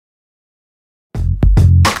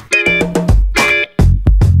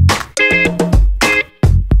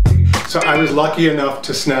So I was lucky enough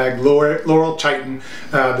to snag Laurel Chiten,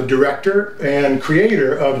 the director and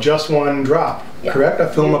creator of Just One Drop, correct? A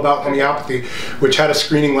film about homeopathy, which had a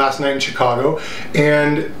screening last night in Chicago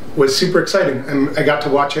and was super exciting. And I got to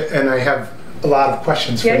watch it, and I have a lot of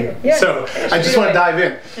questions for you. So I just want to dive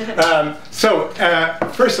in.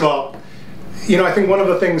 First of all, you know, I think one of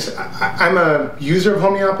the things, I'm a user of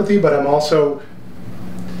homeopathy, but I'm also,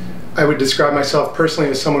 I would describe myself personally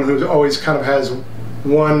as someone who always kind of has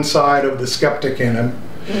one side of the skeptic in him.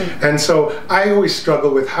 And so I always struggle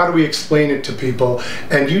with how do we explain it to people.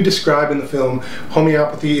 And you describe in the film,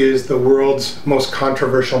 homeopathy is the world's most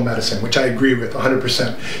controversial medicine, which I agree with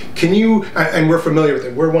 100%. Can you, and we're familiar with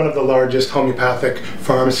it, we're one of the largest homeopathic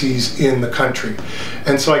pharmacies in the country.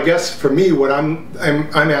 And so I guess for me, what I'm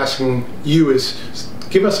asking you is,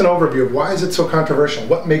 give us an overview of why is it so controversial?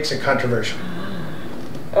 What makes it controversial?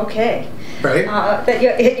 Okay. Right?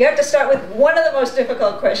 You have to start with one of the most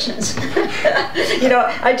difficult questions. You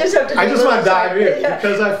know, I just have to. I just want to dive in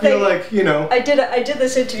because I feel like, you know. I did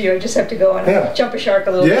this interview. I just have to go and jump a shark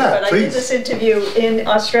a little bit. But please. I did this interview in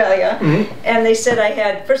Australia, and they said I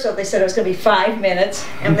had. First of all, they said it was going to be 5 minutes,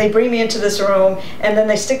 and they bring me into this room, and then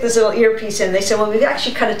they stick this little earpiece in. They said, "Well, we've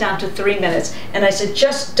actually cut it down to 3 minutes." And I said,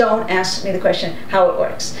 "Just don't ask me the question how it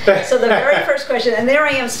works." So the very first question, and there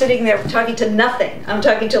I am sitting there talking to nothing. I'm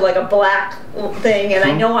talking to like a black thing, and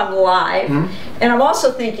I know I'm live, and I'm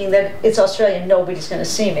also thinking that it's Australian, nobody's going to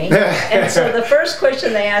see me. And so the first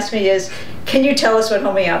question they asked me is, "Can you tell us what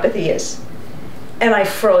homeopathy is?" And I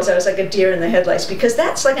froze. I was like a deer in the headlights, because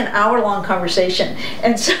that's like an hour-long conversation.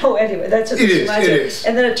 And so anyway, that's what this reminds me of.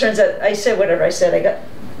 And then it turns out I said whatever I said. I got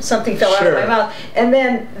something fell out of my mouth, and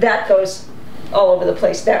then that goes all over the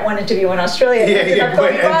place. That one interview in Australia ended up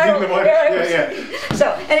going viral.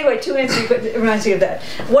 So anyway, to answer, it reminds me of that.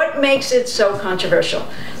 What makes it so controversial?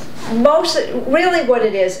 Really what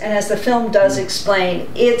it is, and as the film does explain,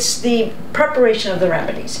 it's the preparation of the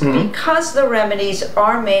remedies. Because the remedies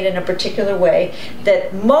are made in a particular way,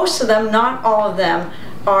 that most of them, not all of them,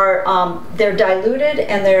 are they're diluted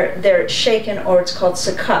and they're shaken, or it's called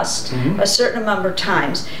succussed, a certain number of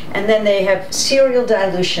times, and then they have serial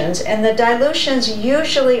dilutions, and the dilutions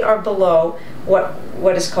usually are below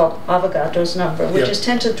what is called Avogadro's number, which is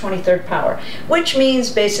 10 to the 23rd power, which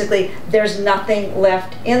means basically there's nothing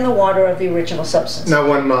left in the water of the original substance. Not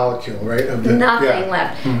one molecule, right? Nothing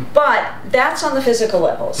left. But that's on the physical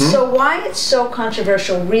level. So why it's so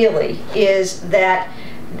controversial really is that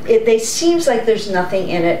it seems like there's nothing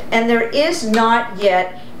in it, and there is not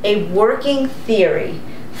yet a working theory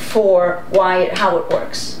for how it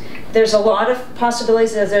works. There's a lot of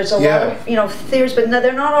possibilities. There's a lot of theories, but no,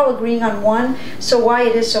 they're not all agreeing on one. So why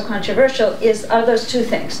it is so controversial are those two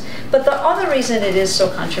things. But the other reason it is so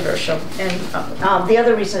controversial, and the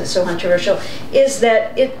other reason it's so controversial, is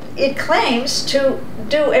that it claims to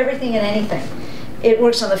do everything and anything. It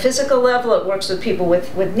works on the physical level. It works with people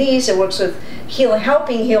with knees. It works with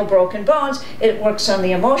helping heal broken bones. It works on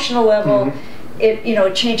the emotional level.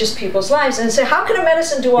 It changes people's lives. And so how can a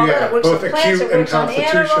medicine do all that? It works on plants, it works on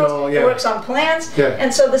animals, it works on plants.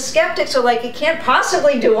 And so the skeptics are like, it can't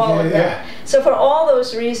possibly do all of that. So for all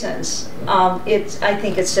those reasons, I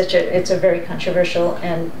think it's a very controversial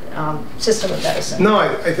and system of medicine. No,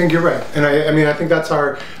 I think you're right. And I mean, I think that's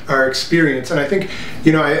our experience. And I think,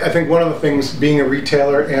 I think one of the things, being a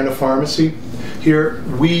retailer and a pharmacy here,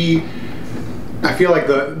 I feel like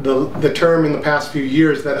the term in the past few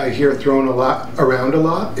years that I hear thrown around a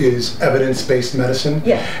lot is evidence-based medicine.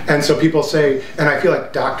 And so people say, and I feel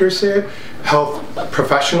like doctors say it, health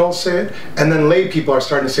professionals say it, and then lay people are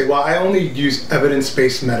starting to say, well, I only use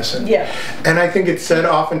evidence-based medicine. And I think it's said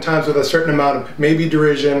oftentimes with a certain amount of maybe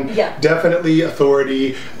derision, definitely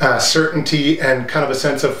authority, certainty, and kind of a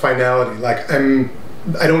sense of finality. Like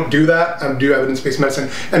I don't do that. I do evidence-based medicine,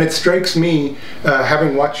 and it strikes me,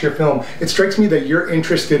 having watched your film, it strikes me that you're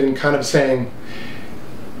interested in kind of saying,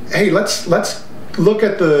 "Hey, let's look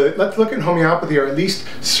at homeopathy, or at least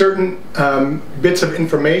certain bits of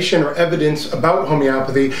information or evidence about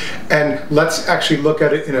homeopathy, and let's actually look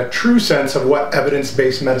at it in a true sense of what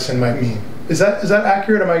evidence-based medicine might mean." Is that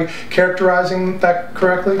accurate? Am I characterizing that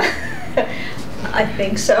correctly? I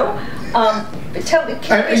think so. Tell me,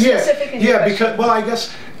 can you be specific in your question? Because, well, I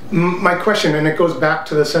guess my question, and it goes back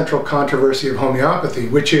to the central controversy of homeopathy,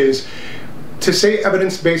 which is to say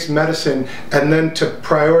evidence-based medicine and then to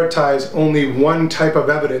prioritize only one type of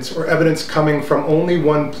evidence, or evidence coming from only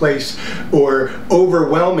one place, or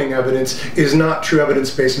overwhelming evidence, is not true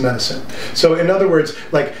evidence-based medicine. So in other words,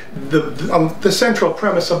 like the central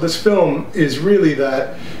premise of this film is really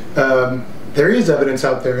that there is evidence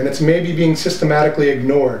out there, and it's maybe being systematically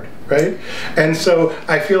ignored, right? And so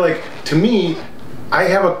I feel like, to me,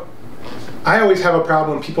 I always have a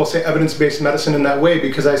problem when people say evidence-based medicine in that way,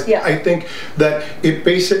 because I think that it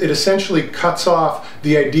essentially cuts off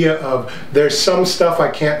the idea of there's some stuff I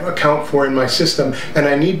can't account for in my system, and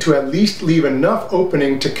I need to at least leave enough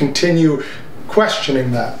opening to continue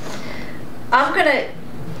questioning that.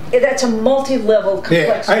 That's a multi-level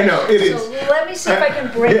complex question. I know, it is. So let me see if I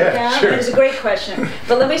can break it down. Sure. It's a great question,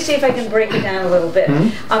 but let me see if I can break it down a little bit.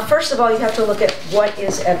 First of all, you have to look at what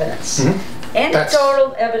is evidence.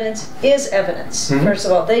 Anecdotal evidence is evidence, first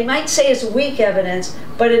of all. They might say it's weak evidence,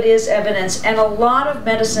 but it is evidence. And a lot of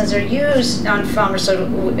medicines are used on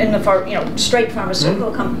pharmaceutical, straight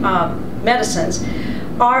pharmaceutical medicines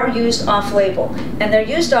are used off-label. And they're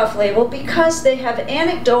used off-label because they have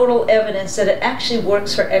anecdotal evidence that it actually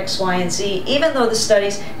works for X, Y, and Z, even though the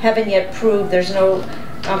studies haven't yet proved, there's no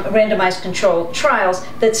randomized controlled trials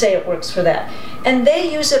that say it works for that. And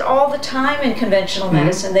they use it all the time in conventional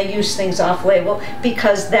medicine. They use things off-label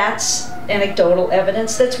because that's anecdotal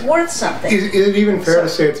evidence that's worth something. Is it even fair to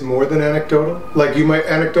say it's more than anecdotal? Like,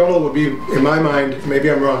 anecdotal would be, in my mind,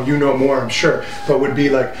 maybe I'm wrong, you know more, I'm sure, but would be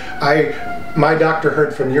like, my doctor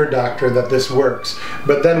heard from your doctor that this works.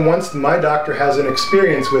 But then once my doctor has an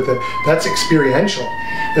experience with it, that's experiential,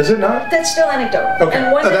 is it not? That's still anecdotal.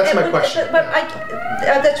 Okay, that's my question. But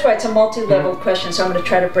that's why it's a multi-level question, so I'm going to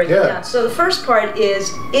try to break it down. So the first part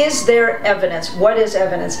is there evidence? What is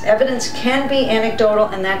evidence? Evidence can be anecdotal,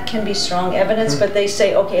 and that can be strong evidence, but they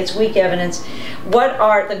say, okay, it's weak evidence. What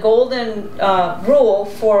are the golden rule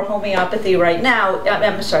for homeopathy right now?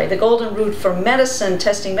 I'm sorry, the golden rule for medicine,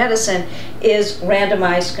 testing medicine, is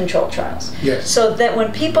randomized controlled trials. Yes. So that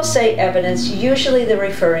when people say evidence, usually they're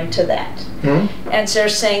referring to that. And so they're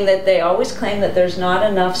saying that they always claim that there's not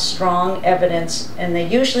enough strong evidence, and they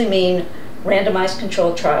usually mean randomized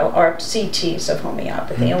controlled trial, or CTs of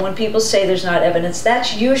homeopathy. And when people say there's not evidence,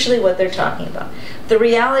 that's usually what they're talking about. The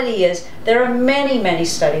reality is there are many, many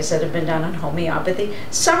studies that have been done on homeopathy.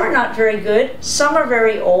 Some are not very good, some are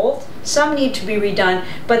very old, some need to be redone,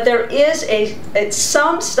 but there is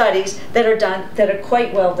some studies that are done that are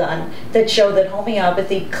quite well done that show that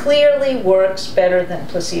homeopathy clearly works better than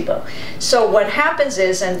placebo. So what happens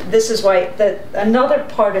is, and this is why another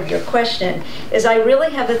part of your question is, I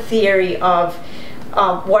really have a theory of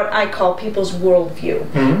what I call people's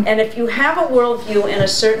worldview. And if you have a worldview in a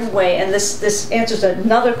certain way, and this answers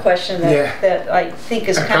another question that I think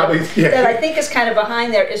is kind of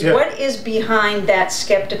behind there, is what is behind that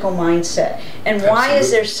skeptical mindset, and why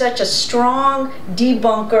is there such a strong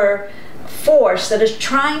debunker force that is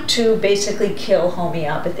trying to basically kill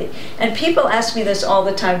homeopathy? And people ask me this all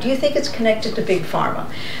the time. Do you think it's connected to Big Pharma?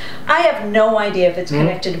 I have no idea if it's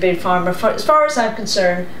connected to Big Pharma. As far as I'm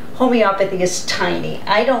concerned, homeopathy is tiny.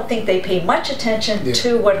 I don't think they pay much attention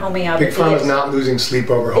to what homeopathy is. Big Pharma is not losing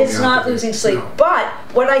sleep over homeopathy. It's not losing sleep. No. But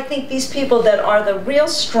what I think these people that are the real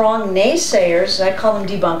strong naysayers, I call them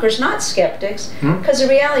debunkers, not skeptics, because the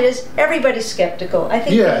reality is everybody's skeptical. I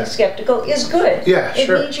think being skeptical is good. It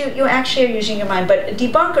means you actually are using your mind. But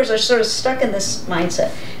debunkers are sort of stuck in this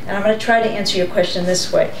mindset. And I'm going to try to answer your question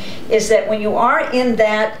this way, is that when you are in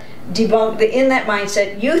that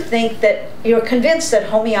mindset, you think that you're convinced that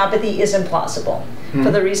homeopathy is implausible for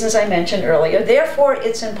the reasons I mentioned earlier. Therefore,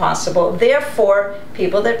 it's impossible. Therefore,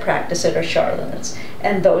 people that practice it are charlatans.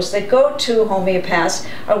 And those that go to homeopaths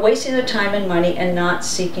are wasting their time and money and not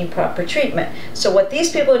seeking proper treatment. So what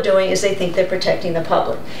these people are doing is they think they're protecting the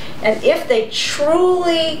public. And if they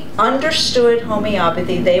truly understood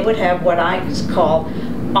homeopathy, they would have what I call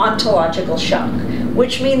ontological shock,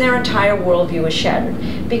 which means their entire worldview is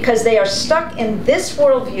shattered, because they are stuck in this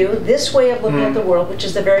worldview, this way of looking at the world, which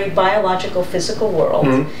is the very biological, physical world,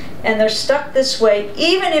 and they're stuck this way.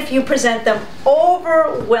 Even if you present them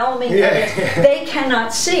overwhelming evidence, they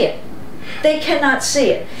cannot see it. They cannot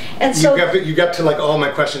see it. And so you got to like all my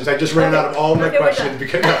questions. I just ran out of all my questions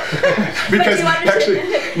because actually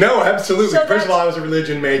no, absolutely. So first of all, I was a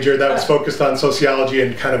religion major that was focused on sociology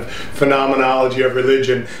and kind of phenomenology of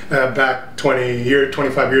religion back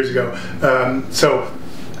 25 years ago. So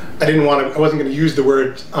I wasn't going to use the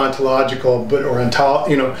word ontological,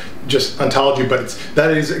 just ontology, but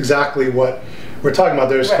that is exactly what we're talking about.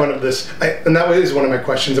 There's kind of this, and that is one of my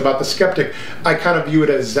questions about the skeptic. I kind of view it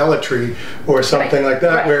as zealotry or something like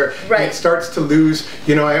that, where it starts to lose.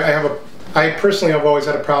 I personally have always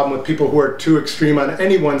had a problem with people who are too extreme on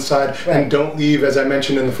any one side and don't leave, as I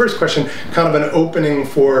mentioned in the first question, kind of an opening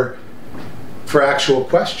for actual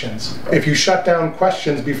questions. If you shut down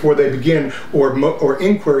questions before they begin, or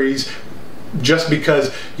inquiries, just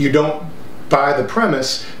because you don't buy the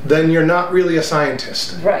premise, then you're not really a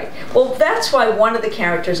scientist. Right. Well, that's why one of the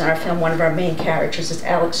characters in our film, one of our main characters, is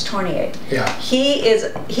Alex Tournier. Yeah. He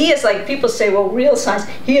is like, people say, well, real science,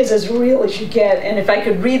 he is as real as you get. And if I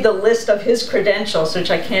could read the list of his credentials,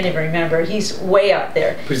 which I can't even remember, he's way up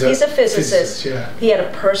there. He's a physicist. Yeah. He had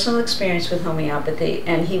a personal experience with homeopathy,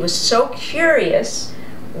 and he was so curious,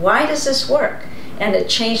 why does this work? And it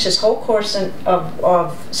changed his whole course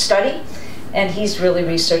of study. And he's really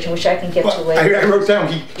researching, which I can get to later. I wrote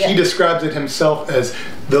down, he describes it himself as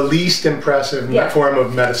the least impressive form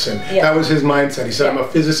of medicine. Yeah. That was his mindset. He said, I'm a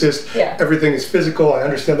physicist, everything is physical, I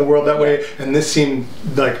understand the world that way, and this seemed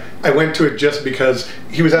like, I went to it just because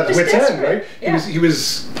he was at his wit's end, right? Yeah. He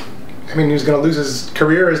was going to lose his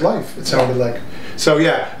career, his life, it sounded like. So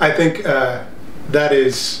yeah, I think that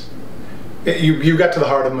is, you got to the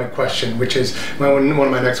heart of my question, which is one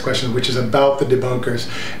of my next questions, which is about the debunkers.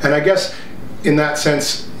 And I guess in that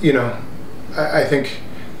sense, I think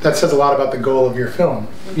that says a lot about the goal of your film.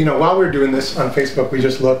 While we're doing this on Facebook, we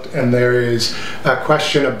just looked, and there is a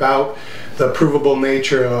question about the provable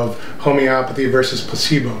nature of homeopathy versus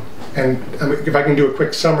placebo. And if I can do a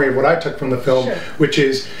quick summary of what I took from the film, sure. Which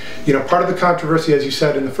is, part of the controversy, as you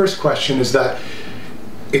said in the first question, is that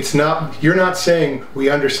you're not saying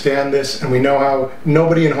we understand this and we know how.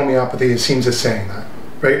 Nobody in homeopathy seems to saying that.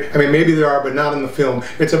 Right? I mean, maybe there are, but not in the film.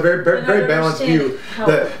 It's a very balanced view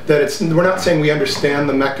that we're not saying we understand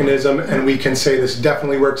the mechanism and we can say this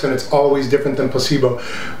definitely works and it's always different than placebo.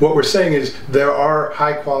 What we're saying is there are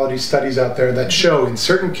high quality studies out there that show in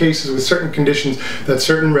certain cases with certain conditions that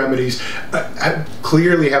certain remedies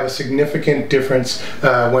clearly have a significant difference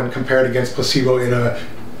when compared against placebo in a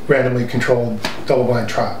randomly controlled double-blind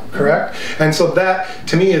trial, correct? And so that,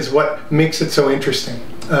 to me, is what makes it so interesting,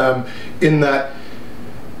 in that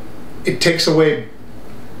it takes away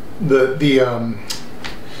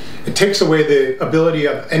it takes away the ability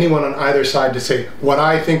of anyone on either side to say what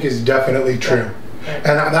I think is definitely true. Right.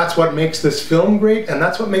 And that's what makes this film great, and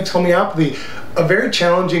that's what makes homeopathy a very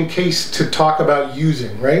challenging case to talk about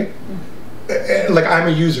using, right? Like, I'm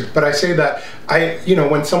a user, but I say that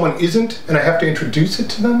when someone isn't and I have to introduce it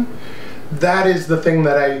to them, that is the thing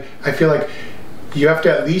that I feel like you have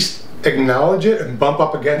to at least acknowledge it and bump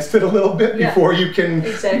up against it a little bit before you can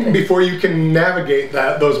navigate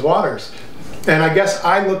those waters. And I guess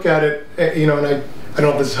I look at it, and I don't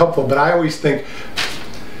know if this is helpful, but I always think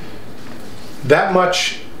that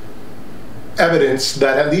much evidence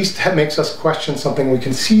that at least makes us question something, we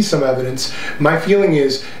can see some evidence. My feeling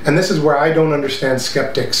is, and this is where I don't understand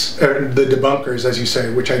skeptics, or the debunkers, as you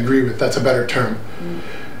say, which I agree with, that's a better term,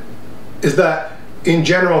 is that in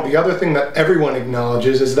general, the other thing that everyone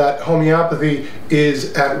acknowledges is that homeopathy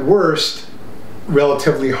is at worst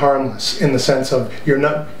relatively harmless, in the sense of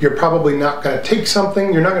you're probably not going to take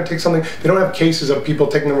something, they don't have cases of people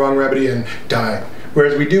taking the wrong remedy and dying.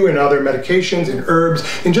 Whereas we do in other medications, in herbs,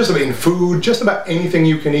 in food, just about anything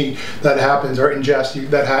you can eat that happens, or ingest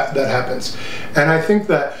that happens. And I think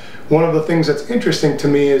that one of the things that's interesting to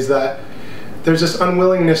me is that there's this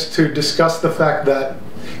unwillingness to discuss the fact that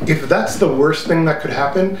if that's the worst thing that could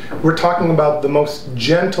happen, we're talking about the most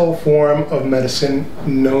gentle form of medicine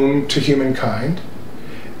known to humankind,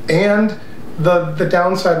 and the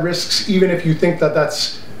downside risks, even if you think that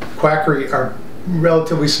that's quackery, are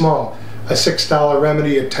relatively small. A $6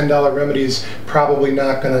 remedy, a $10 remedy is probably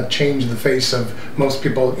not going to change the face of most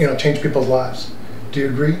people, change people's lives. Do you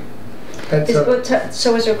agree?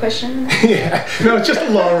 So was your question? Yeah, no, it's just a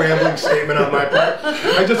long rambling statement on my part.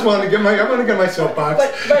 I just want to get my soapbox.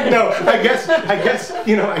 But no, I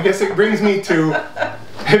guess it brings me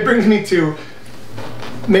to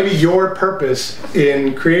maybe your purpose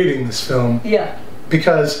in creating this film. Yeah.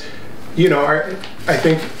 Because, I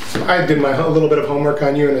think I did a little bit of homework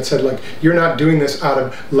on you, and it said, like, you're not doing this out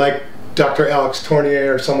of, like Dr. Alex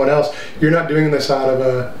Tournier or someone else, you're not doing this out of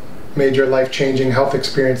a major life-changing health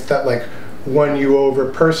experience that, like, won you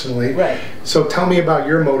over personally. Right. So tell me about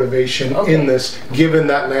your motivation in this, given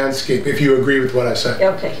that landscape, if you agree with what I said.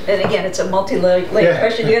 Okay, and again, it's a multi-layered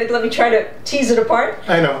question. You gotta let me try to tease it apart.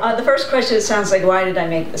 I know. The first question, it sounds like, why did I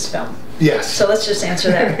make this film? Yes. So let's just answer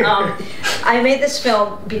that. I made this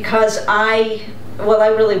film because I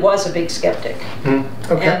really was a big skeptic.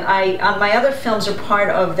 Okay. And my other films are part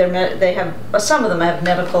of some of them have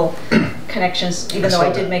medical connections, even though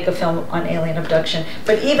I did make a film on alien abduction.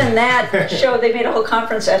 But even that show, they made a whole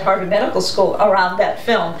conference at Harvard Medical School around that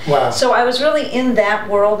film. Wow. So I was really in that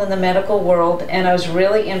world, in the medical world, and I was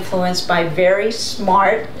really influenced by very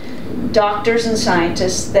smart doctors and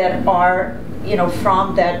scientists that are you know,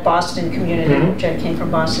 from that Boston community, which I came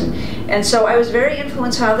from Boston. And so I was very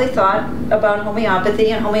influenced how they thought about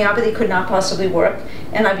homeopathy, and homeopathy could not possibly work,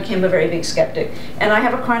 and I became a very big skeptic. And I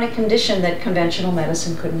have a chronic condition that conventional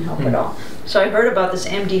medicine couldn't help at all. So I heard about this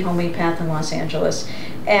MD homeopath in Los Angeles,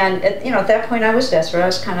 and at, you know, at that point I was desperate. I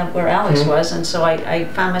was kind of where Alex was, and so I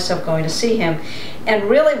found myself going to see him. And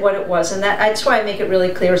really what it was, and that's why I make it really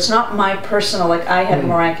clear, it's not my personal, like I had a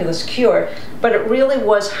miraculous cure, but it really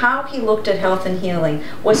was how he looked at health and healing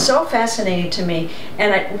was so fascinating to me.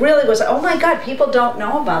 And it really was, oh my God, people don't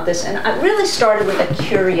know about this. And I really started with a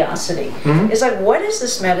curiosity. It's like, what is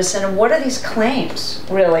this medicine, and what are these claims,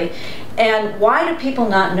 really? And why do people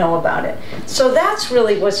not know about it? So that's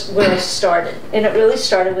really was where I started. And it really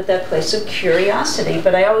started with that place of curiosity.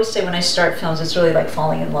 But I always say when I start films, it's really like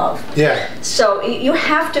falling in love. Yeah. So you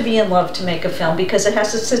have to be in love to make a film, because it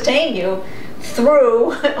has to sustain you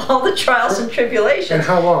through all the trials and tribulations. And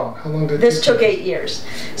how long? How long did this took 8 years.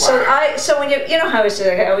 Wow. So when you know how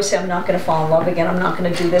I always say I'm not going to fall in love again. I'm not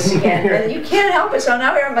going to do this again. And you can't help it. So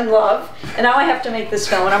now I'm in love, and now I have to make this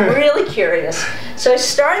film, and I'm really curious. So I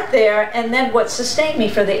start there, and then what sustained me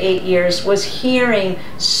for the 8 years was hearing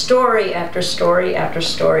story after story after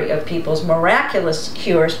story of people's miraculous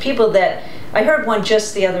cures. People that I heard one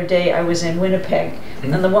just the other day. I was in Winnipeg,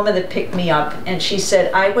 and the woman that picked me up, and she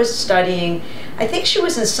said, I was studying, I think she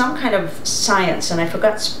was in some kind of science, and I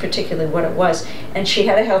forgot particularly what it was, and she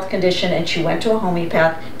had a health condition, and she went to a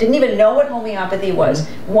homeopath, didn't even know what homeopathy was.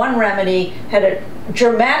 One remedy had a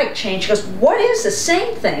dramatic change. She goes, what is the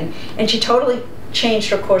same thing? And she totally changed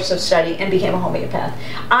her course of study and became a homeopath.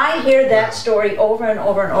 I hear that story over and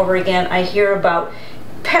over and over again. I hear about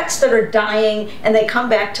pets that are dying and they come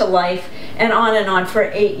back to life, and on for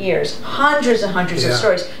 8 years. Hundreds and hundreds of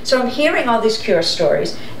stories. So I'm hearing all these cure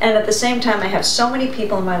stories, and at the same time I have so many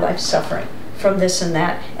people in my life suffering from this and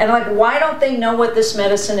that. And I'm like, why don't they know what this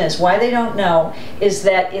medicine is? Why they don't know is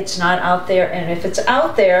that it's not out there, and if it's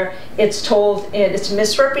out there, it's told, it's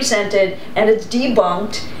misrepresented, and it's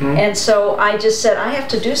debunked. And so I just said, I have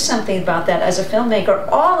to do something about that as a filmmaker.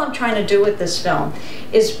 All I'm trying to do with this film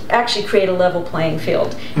is actually create a level playing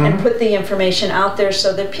field and put the information out there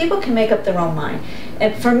so that people can make up their own mind.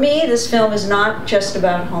 And for me, this film is not just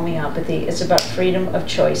about homeopathy. It's about freedom of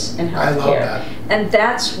choice in healthcare. I love that. And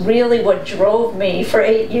that's really what drove me for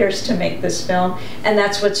 8 years to make this film, and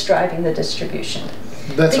that's what's driving the distribution.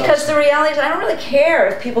 That's because awesome. The reality is, I don't really care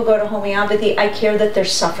if people go to homeopathy. I care that they're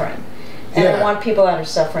suffering, and I want people out of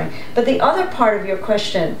suffering. But the other part of your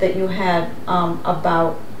question that you had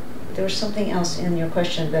about, there was something else in your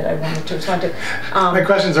question that I wanted to respond to. My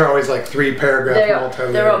questions are always like 3-paragraph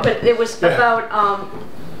multi-layered. But it was about,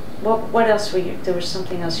 what else were you, there was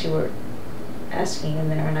something else you were asking in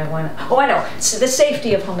there, and I want to, I know, it's the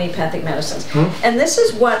safety of homeopathic medicines. And this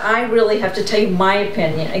is what I really have to tell you my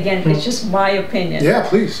opinion. Again, it's just my opinion. Yeah,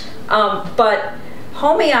 please. But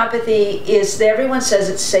homeopathy is, everyone says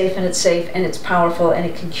it's safe and it's powerful and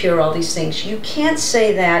it can cure all these things. You can't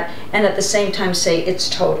say that and at the same time say it's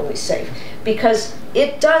totally safe, because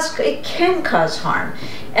it can cause harm.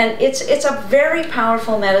 And it's a very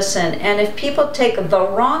powerful medicine, and if people take the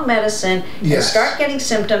wrong medicine and start getting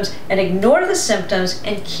symptoms and ignore the symptoms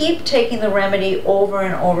and keep taking the remedy over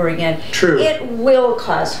and over again, it will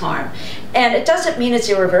cause harm. And it doesn't mean it's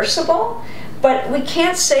irreversible, but we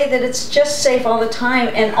can't say that it's just safe all the time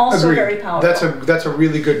and also very powerful. That's a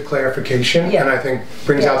really good clarification, and I think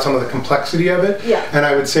brings out some of the complexity of it. And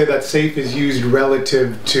I would say that safe is used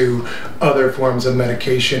relative to other forms of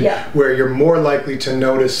medication, where you're more likely to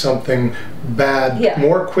notice something bad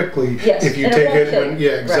more quickly if you take it.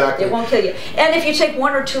 Exactly. It won't kill you. And if you take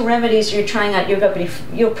 1 or 2 remedies you're trying out,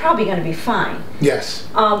 you're probably going to be fine. Yes.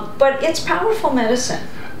 But it's powerful medicine.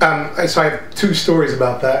 So I have 2 stories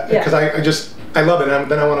about that, because I love it, and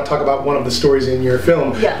then I want to talk about one of the stories in your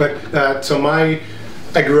film. But so I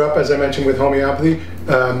grew up, as I mentioned, with homeopathy,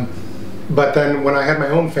 but then when I had my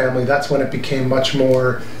own family, that's when it became much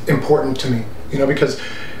more important to me, because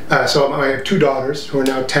so I have 2 daughters who are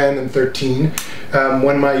now 10 and 13.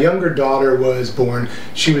 When my younger daughter was born,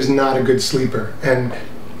 she was not a good sleeper, and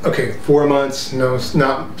 4 months, no,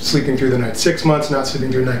 not sleeping through the night. 6 months, not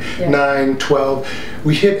sleeping through the night. 9, 12.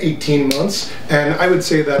 We hit 18 months, and I would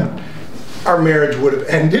say that our marriage would have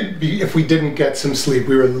ended if we didn't get some sleep.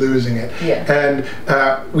 We were losing it. And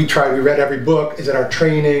we tried, we read every book, is it our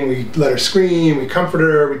training, we let her scream, we comforted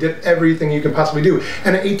her, we did everything you can possibly do.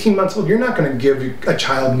 And at 18 months old, you're not going to give a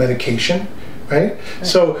child medication, right?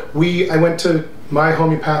 So I went to my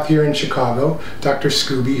homeopath here in Chicago, Dr.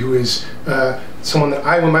 Scooby, who is someone that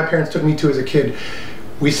when my parents took me to as a kid,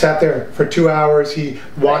 we sat there for 2 hours. He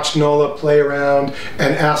watched Nola play around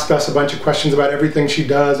and asked us a bunch of questions about everything she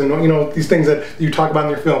does, and you know, these things that you talk about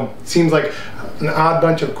in your film. It seems like an odd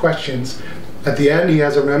bunch of questions. At the end, he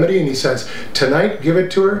has a remedy, and he says, tonight, give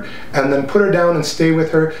it to her, and then put her down and stay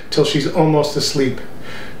with her till she's almost asleep.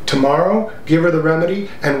 Tomorrow, give her the remedy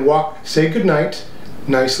and say goodnight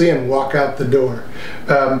nicely and walk out the door.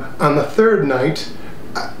 On the third night,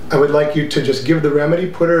 I would like you to just give the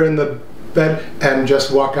remedy, put her in the bed, and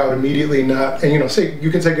just walk out immediately. And you know,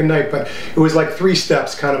 you can say goodnight, but it was like 3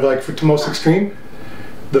 steps, kind of like to most extreme.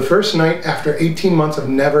 The first night, after 18 months of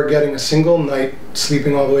never getting a single night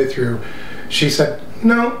sleeping all the way through, she said,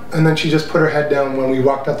 no, and then she just put her head down when we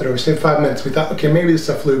walked out the door. We stayed 5 minutes. We thought, okay, maybe this is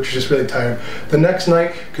a fluke. She's just really tired. The next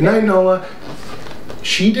night, good night, Nola.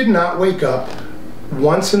 She did not wake up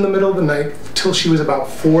once in the middle of the night till she was about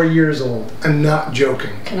 4 years old. I'm not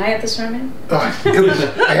joking. Can I have this sermon? It was,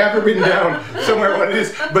 I have it written down somewhere what it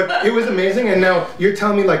is, but it was amazing. And now you're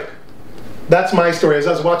telling me, like, that's my story. As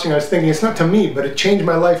I was watching, I was thinking, it's not to me, but it changed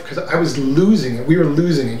my life because I was losing it. We were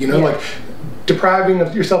losing it, you know, like depriving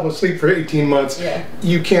yourself of sleep for 18 months.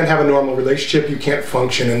 You can't have a normal relationship. You can't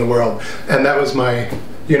function in the world. And that was my,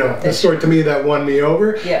 you know, the story to me that won me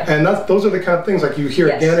over. And those are the kind of things like you hear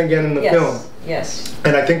again and again in the film.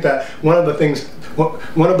 And I think that one of the things,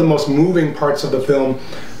 one of the most moving parts of the film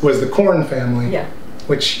was the Korn family.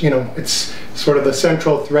 Which, you know, it's sort of the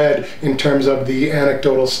central thread in terms of the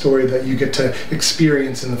anecdotal story that you get to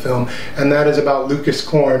experience in the film, and that is about Lucas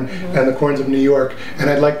Korn and the Korns of New York. And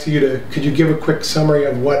I'd like could you give a quick summary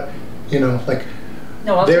of what, you know, like,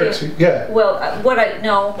 no, I'll tell you. Well, I'll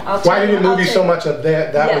tell Why did it move you so much of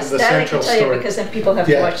that? That was the central story. I can tell you because then people have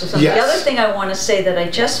to watch the film. The other thing I want to say that I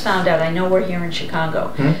just found out, I know we're here in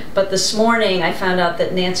Chicago, but this morning I found out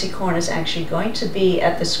that Nancy Korn is actually going to be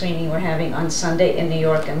at the screening we're having on Sunday in New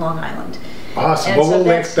York and Long Island. Awesome. Well, we'll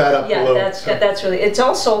link that up below. That's really, it's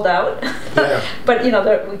all sold out. But you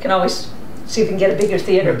know, we can always see if we can get a bigger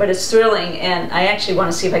theater, but it's thrilling, and I actually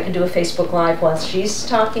want to see if I can do a Facebook Live while she's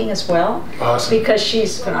talking as well.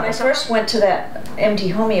 Because when I first went to that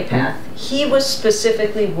MD homeopath, he was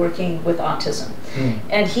specifically working with autism.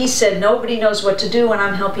 And he said, nobody knows what to do, and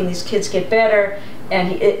I'm helping these kids get better.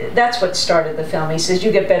 And that's what started the film. He says,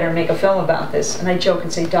 you get better and make a film about this. And I joke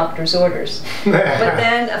and say, doctor's orders. But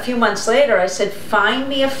then a few months later, I said, find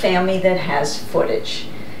me a family that has footage.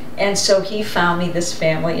 And so he found me this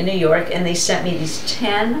family in New York, and they sent me these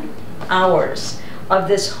 10 hours of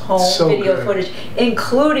this home video footage,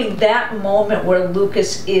 including that moment where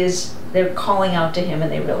Lucas they're calling out to him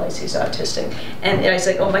and they realize he's autistic. And I was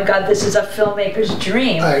like, oh my God, this is a filmmaker's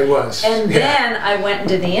dream. I was. And then I went and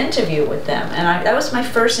did the interview with them. And that was my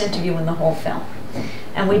first interview in the whole film.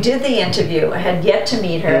 And we did the interview. I had yet to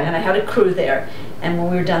meet her, and I had a crew there. And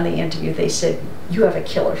when we were done the interview, they said, you have a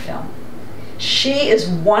killer film. She is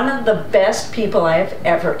one of the best people I have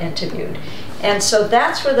ever interviewed. And so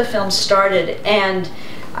that's where the film started. And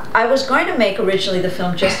I was going to make originally the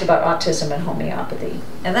film just about autism and homeopathy.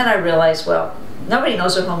 And then I realized, well, nobody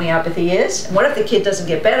knows what homeopathy is. And what if the kid doesn't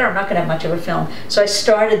get better? I'm not going to have much of a film. So I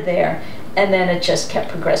started there, and then it just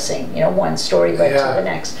kept progressing. You know, one story led to the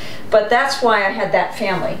next. But that's why I had that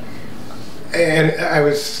family. And I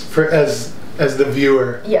was, as the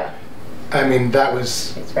viewer, I mean, that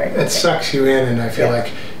was, it sucks you in, and I feel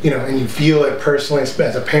like, you know, and you feel it personally as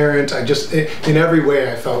a parent. In every way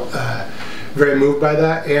I felt very moved by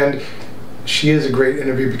that. And she is a great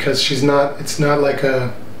interview because it's not like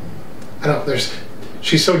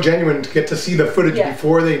she's so genuine to get to see the footage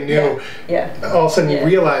before they knew. All of a sudden you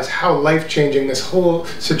realize how life-changing this whole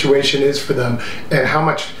situation is for them and how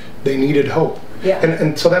much they needed hope.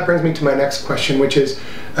 And so that brings me to my next question, which is,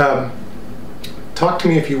 talk to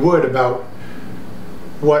me, if you would, about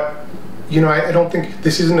what, you know, I don't think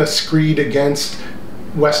this isn't a screed against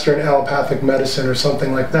Western allopathic medicine or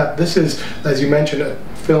something like that. This is, as you mentioned, a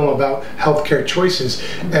film about healthcare choices.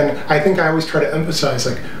 And I think I always try to emphasize,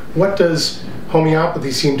 like, what does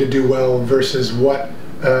homeopathy seem to do well versus what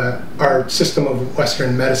our system of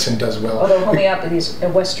Western medicine does well. Although homeopathy is a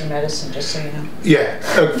Western medicine, just so you know.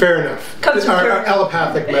 Fair enough. Our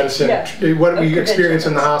allopathic medicine, what we experience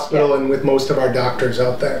in the hospital and with most of our doctors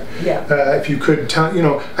out there. If you could tell, you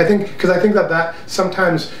know, I think that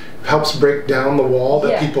sometimes helps break down the wall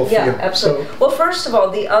that people feel. Absolutely. So, well, first of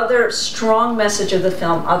all, the other strong message of the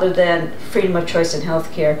film, other than freedom of choice in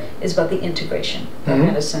healthcare, is about the integration of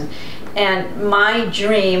medicine. And my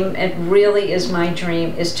dream, it really is my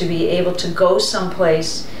dream, is to be able to go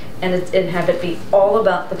someplace and have it be all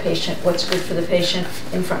about the patient, what's good for the patient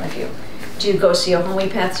in front of you. Do you go see a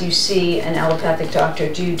homeopath? Do you see an allopathic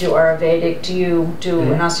doctor? Do you do Ayurvedic? Do you do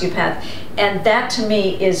an osteopath? And that to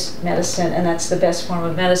me is medicine, and that's the best form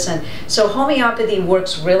of medicine. So homeopathy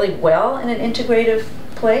works really well in an integrative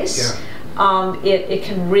place. Yeah. It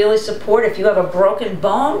can really support. If you have a broken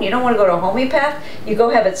bone, you don't want to go to a homeopath, you go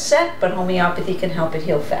have it set, but homeopathy can help it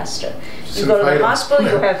heal faster. You go to the hospital,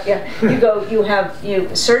 you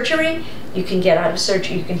have surgery, you can get out of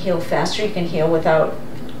surgery, you can heal faster, you can heal without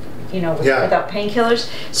without painkillers.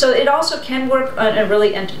 So it also can work in a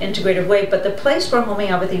really integrative way, but the place where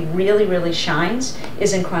homeopathy really, really shines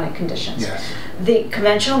is in chronic conditions. Yes. The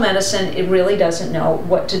conventional medicine, it really doesn't know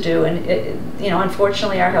what to do, and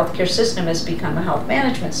unfortunately our healthcare system has become a health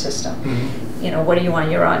management system. What do you want?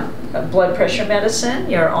 You're on blood pressure medicine,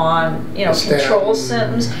 you're on control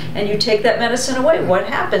symptoms, and you take that medicine away. What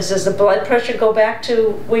happens? Does the blood pressure go back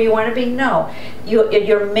to where you want to be? No.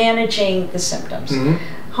 You're managing the symptoms.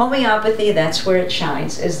 Homeopathy, that's where it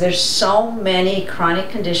shines, is there's so many chronic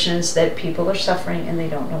conditions that people are suffering and they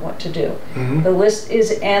don't know what to do. The list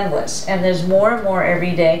is endless, and there's more and more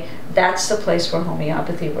every day. That's the place where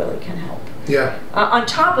homeopathy really can help. Yeah. On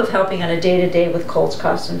top of helping on a day-to-day with colds,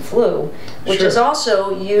 coughs, and flu, which has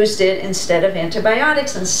also used it instead of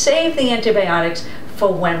antibiotics and save the antibiotics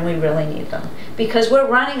for when we really need them, because we're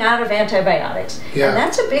running out of antibiotics. Yeah. And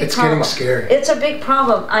that's a big It's problem. getting scary. It's a big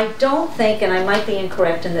problem. I don't think, and I might be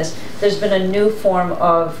incorrect in this, there's been a new form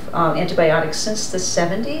of antibiotics since the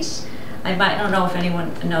 70s. I don't know if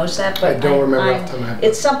anyone knows that, but I don't remember off the top of my head.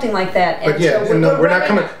 It's something like that. But and yeah, so we're not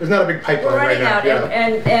coming. There's not a big pipeline right now. We're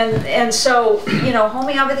running out, and so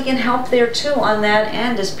homeopathy can help there too on that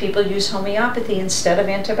end, as people use homeopathy instead of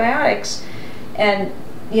antibiotics, and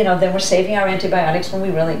then we're saving our antibiotics when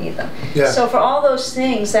we really need them. Yeah. So for all those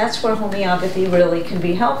things, that's where homeopathy really can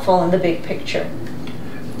be helpful in the big picture.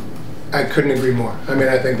 I couldn't agree more. I mean,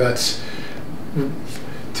 I think that's,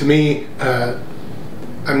 to me,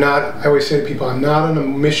 I always say to people, I'm not on a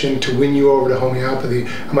mission to win you over to homeopathy.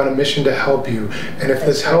 I'm on a mission to help you. And if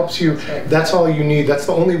this helps you, that's all you need. That's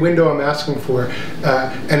the only window I'm asking for.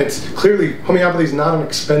 And it's clearly, homeopathy is not an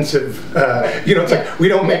expensive, it's like, we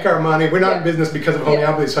don't make our money. We're not in business because of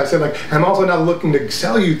homeopathy. So I said, I'm also not looking to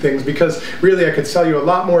sell you things, because really I could sell you a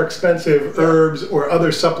lot more expensive herbs or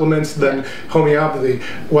other supplements than homeopathy.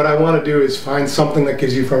 What I want to do is find something that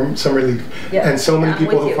gives you some relief. And so many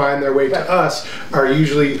people who find their way to us are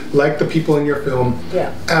usually like the people in your film,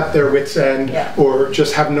 at their wits' end, or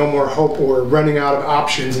just have no more hope, or running out of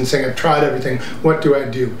options and saying, I've tried everything, what do I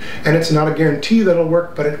do? And it's not a guarantee that it'll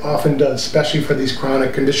work, but it often does, especially for these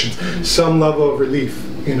chronic conditions. Some level of relief,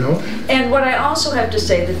 And what I also have to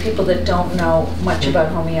say, that people that don't know much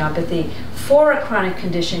about homeopathy, for a chronic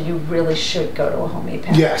condition, you really should go to a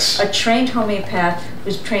homeopath. Yes. A trained homeopath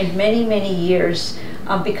who's trained many, many years,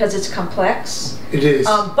 because it's complex. It is.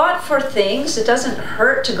 But for things, it doesn't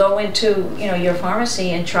hurt to go into your pharmacy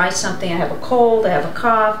and try something. I have a cold, I have a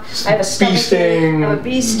cough, I have a stomach ache, I have a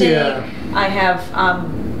bee sting, I have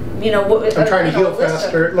I'm trying to heal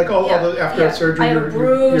faster, like all the after surgery. I have a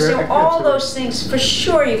bruise, all those things for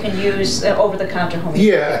sure you can use over-the-counter homeopathy.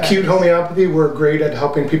 Yeah, acute homeopathy, we're great at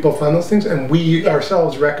helping people find those things, and we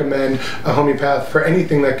ourselves recommend a homeopath for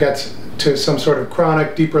anything that gets to some sort of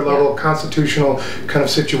chronic, deeper level, constitutional kind of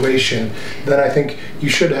situation. Then I think you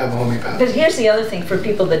should have a homeopath. But here's the other thing for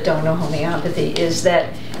people that don't know homeopathy, is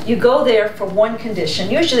that you go there for one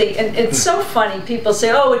condition. Usually, and it's so funny, people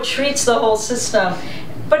say, oh, it treats the whole system.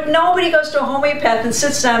 But nobody goes to a homeopath and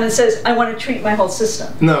sits down and says, I want to treat my whole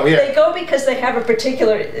system. No, yeah. They go because they have a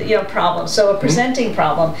particular problem, so a presenting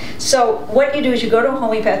problem. So what you do is you go to a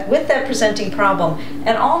homeopath with that presenting problem,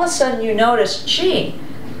 and all of a sudden you notice, gee,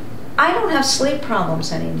 I don't have sleep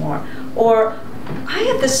problems anymore. Or I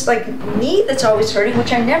have this knee that's always hurting,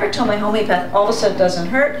 which I never tell my homeopath, all of a sudden doesn't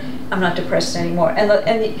hurt, I'm not depressed anymore. And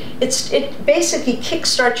it basically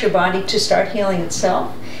kickstarts your body to start healing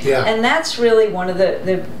itself. Yeah. And that's really one of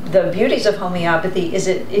the beauties of homeopathy, is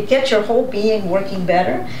it gets your whole being working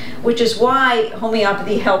better, which is why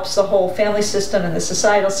homeopathy helps the whole family system and the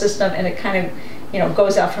societal system, and it kind of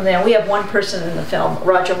goes out from there. We have one person in the film,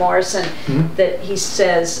 Roger Morrison, that he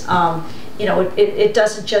says, it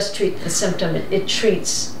doesn't just treat the symptom, it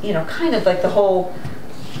treats, kind of like the whole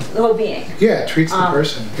being. Yeah, it treats the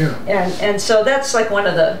person. Yeah. And so that's like one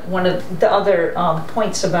of the other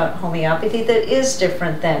points about homeopathy that is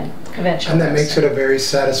different than conventional And that medicine. makes it a very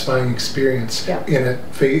satisfying experience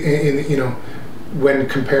when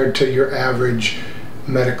compared to your average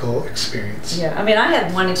medical experience. Yeah, I mean, I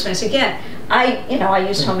had one experience. Again, I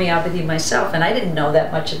used homeopathy myself, and I didn't know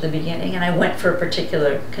that much at the beginning, and I went for a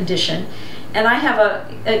particular condition, And I've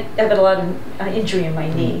got a lot of injury in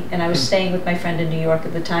my knee, and I was staying with my friend in New York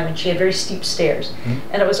at the time, and she had very steep stairs,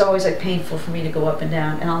 and it was always like painful for me to go up and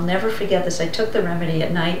down. And I'll never forget this. I took the remedy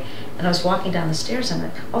at night, and I was walking down the stairs,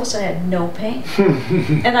 and all of a sudden I had no pain.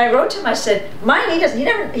 And I wrote to him. I said, "My knee doesn't."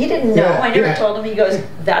 He didn't know. I never told him. He goes,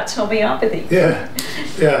 "That's homeopathy." Yeah,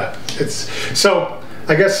 yeah. It's so.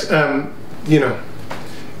 I guess you know,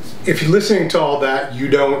 if you're listening to all that, you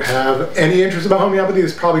don't have any interest about homeopathy,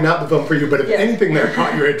 it's probably not the film for you, but if anything there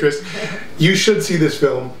caught your interest, you should see this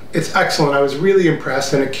film. It's excellent. I was really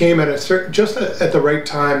impressed, and it came at just at the right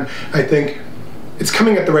time. I think it's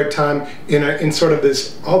coming at the right time in sort of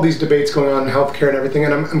all these debates going on in healthcare and everything,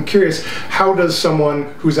 and I'm curious, how does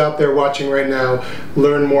someone who's out there watching right now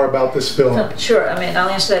learn more about this film? Sure, I mean, I'll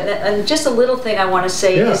answer that. And just a little thing I want to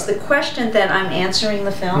say is the question that I'm answering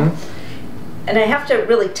the film, and I have to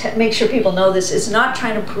really make sure people know this, is not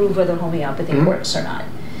trying to prove whether homeopathy works or not.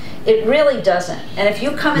 It really doesn't. And if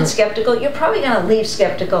you come in skeptical, you're probably going to leave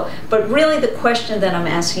skeptical. But really the question that I'm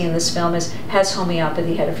asking in this film is, has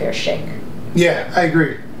homeopathy had a fair shake? Yeah, I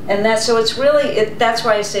agree. And so it's really, that's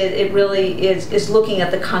why I say it really is looking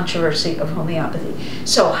at the controversy of homeopathy.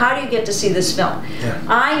 So how do you get to see this film?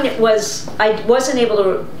 I wasn't able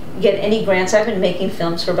to get any grants. I've been making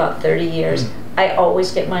films for about 30 years. I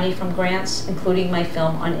always get money from grants, including my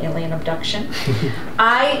film on alien abduction.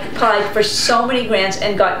 I applied for so many grants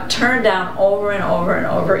and got turned down over and over and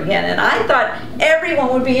over again. And I thought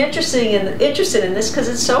everyone would be interested in this because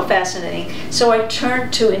it's so fascinating. So I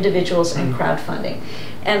turned to individuals and crowdfunding.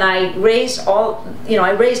 And I raised all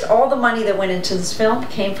the money that went into this film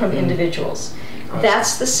came from individuals. Awesome.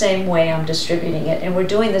 That's the same way I'm distributing it, and we're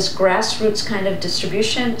doing this grassroots kind of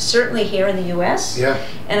distribution, certainly here in the U.S. Yeah.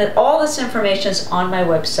 And all this information is on my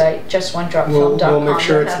website, justonedropfilm.com. We'll make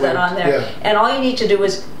sure it's have that on there. Yeah. And all you need to do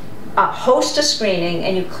is host a screening,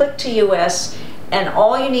 and you click to U.S., and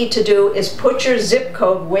all you need to do is put your zip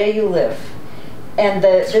code where you live. And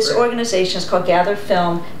this organization is called Gather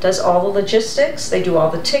Film, does all the logistics, they do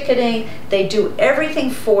all the ticketing, they do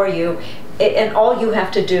everything for you. And all you have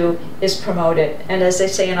to do is promote it. And as they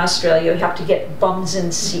say in Australia, you have to get bums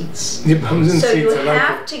in seats. Yeah, bums in so seats.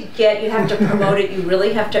 you have to promote it. You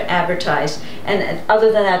really have to advertise. And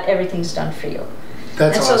other than that, everything's done for you.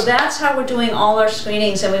 That's awesome. So that's how we're doing all our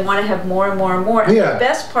screenings, and we want to have more and more and more. And the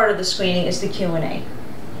best part of the screening is the Q&A.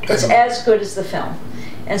 It's as good as the film.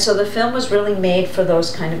 And so the film was really made for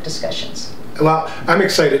those kind of discussions. Well, I'm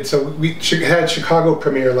excited. So we had Chicago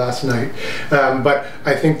premiere last night, but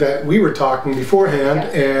I think that we were talking beforehand,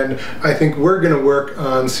 and I think we're going to work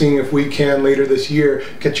on seeing if we can later this year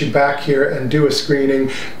get you back here and do a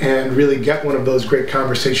screening and really get one of those great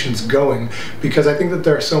conversations going, because I think that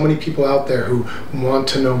there are so many people out there who want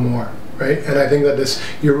to know more, right? And I think that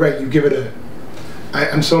you're right, you give it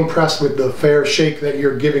I'm so impressed with the fair shake that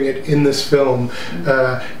you're giving it in this film,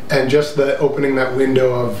 and just the opening that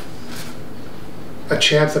window of a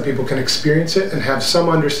chance that people can experience it and have some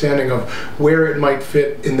understanding of where it might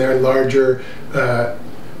fit in their larger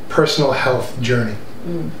personal health journey.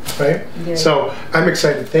 Right? Yeah. So I'm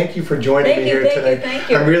excited. Thank you for joining me here today. Thank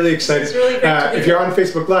you. I'm really excited. It's really great if you're on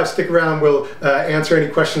Facebook Live, stick around. We'll answer any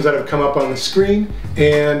questions that have come up on the screen.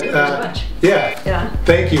 And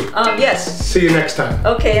thank you. Yes. See you next time.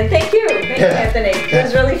 Okay, and thank you. Thank you, Anthony. It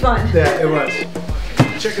was really fun. Yeah, it was.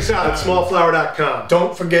 Check us out at smallflower.com.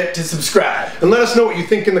 Don't forget to subscribe. And let us know what you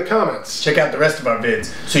think in the comments. Check out the rest of our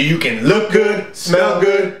vids so you can look good, smell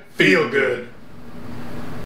good, feel good.